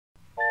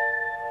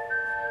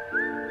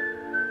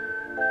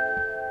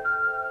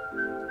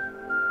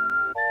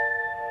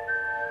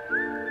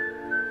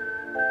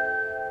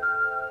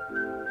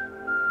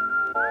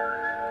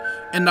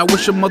And I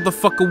wish a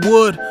motherfucker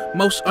would.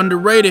 Most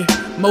underrated,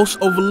 most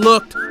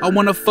overlooked. I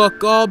wanna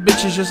fuck all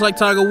bitches just like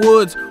Tiger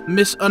Woods.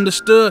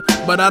 Misunderstood,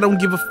 but I don't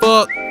give a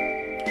fuck.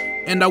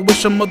 And I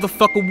wish a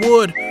motherfucker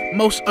would.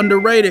 Most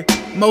underrated,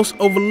 most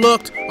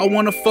overlooked. I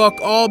wanna fuck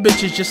all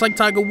bitches just like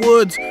Tiger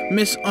Woods.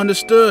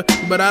 Misunderstood,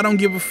 but I don't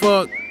give a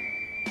fuck.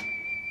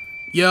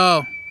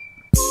 Yo.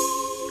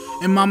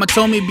 And mama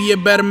told me be a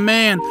better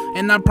man.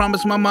 And I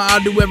promise mama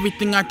I'll do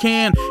everything I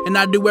can. And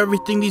I do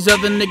everything these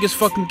other niggas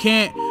fucking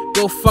can't.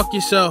 Go fuck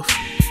yourself,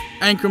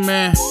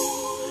 Anchorman.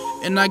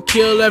 And I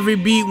kill every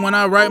beat when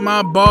I write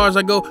my bars.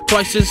 I go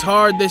twice as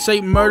hard. They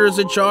say murder's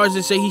a charge.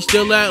 They say he's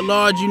still at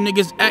large. You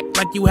niggas act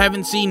like you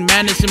haven't seen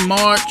Madness in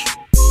March.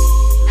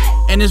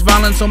 And there's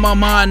violence on my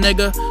mind,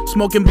 nigga.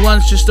 Smoking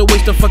blunts just a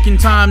waste of fucking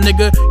time,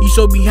 nigga. You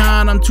so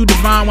behind, I'm too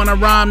divine when I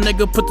rhyme,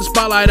 nigga. Put the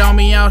spotlight on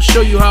me, I'll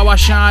show you how I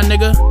shine,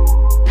 nigga.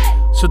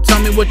 So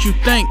tell me what you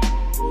think.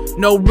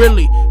 No,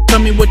 really, tell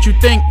me what you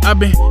think. I've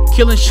been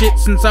killing shit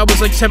since I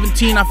was like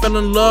 17. I fell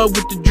in love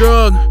with the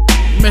drug,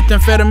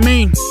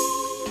 methamphetamine.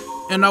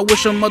 And I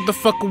wish a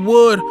motherfucker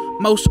would.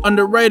 Most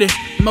underrated,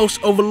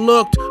 most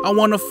overlooked. I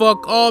wanna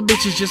fuck all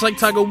bitches just like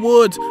Tiger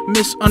Woods.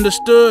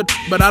 Misunderstood,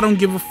 but I don't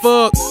give a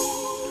fuck.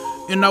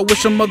 And I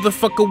wish a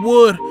motherfucker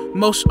would.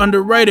 Most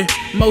underrated,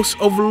 most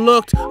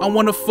overlooked. I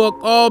wanna fuck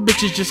all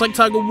bitches just like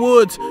Tiger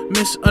Woods.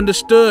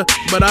 Misunderstood,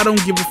 but I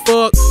don't give a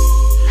fuck.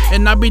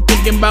 And I be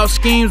thinking about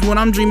schemes when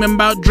I'm dreaming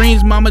about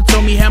dreams. Mama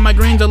told me have my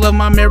greens. I love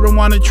my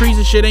marijuana trees.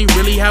 And shit ain't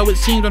really how it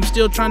seems. I'm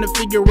still trying to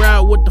figure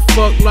out what the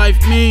fuck life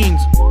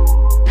means.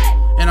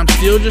 And I'm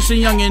still just a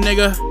youngin',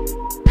 nigga.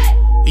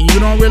 And you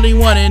don't really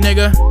want it,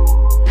 nigga.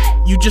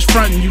 You just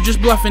frontin', you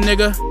just bluffing,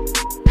 nigga.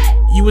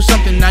 You was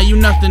something, now you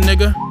nothing,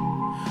 nigga.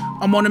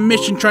 I'm on a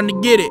mission trying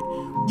to get it.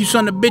 You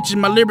son of bitches,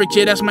 my lyrics,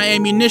 yeah, that's my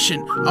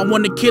ammunition. I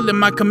wanna kill it,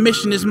 my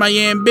commission is my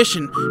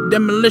ambition.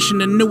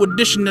 Demolition, a new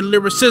addition to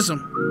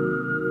lyricism.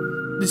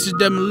 This is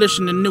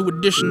demolition, a new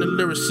addition to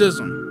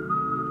lyricism.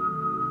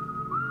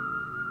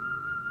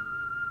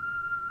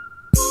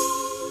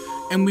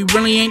 And we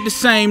really ain't the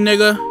same,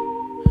 nigga.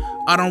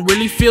 I don't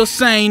really feel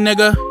sane,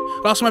 nigga.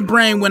 Lost my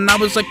brain when I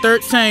was like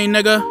 13,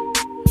 nigga.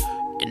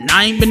 And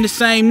I ain't been the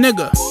same,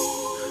 nigga.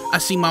 I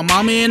see my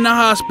mama in the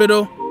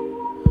hospital.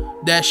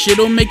 That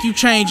shit'll make you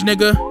change,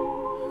 nigga.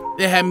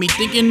 They had me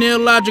thinking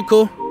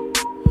illogical.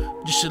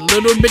 Just a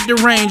little bit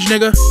deranged,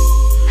 nigga.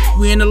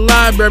 We in the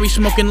library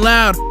smoking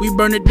loud. We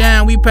burn it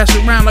down, we pass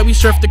it around like we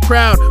surf the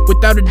crowd.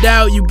 Without a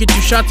doubt, you get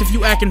you shots if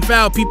you acting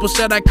foul. People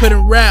said I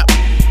couldn't rap.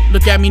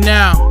 Look at me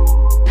now.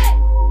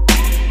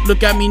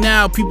 Look at me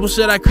now. People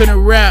said I couldn't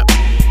rap.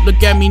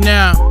 Look at me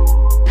now.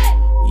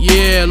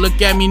 Yeah,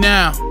 look at me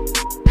now.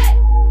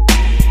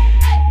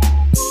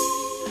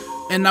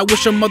 And I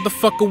wish a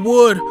motherfucker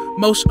would.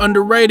 Most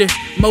underrated,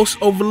 most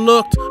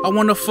overlooked. I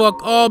wanna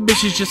fuck all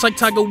bitches just like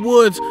Tiger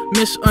Woods.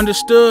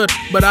 Misunderstood,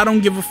 but I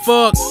don't give a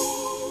fuck.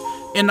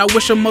 And I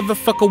wish a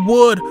motherfucker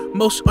would.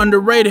 Most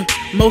underrated,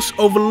 most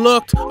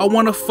overlooked. I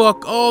wanna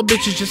fuck all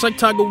bitches just like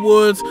Tiger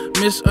Woods.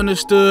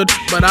 Misunderstood,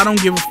 but I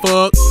don't give a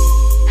fuck.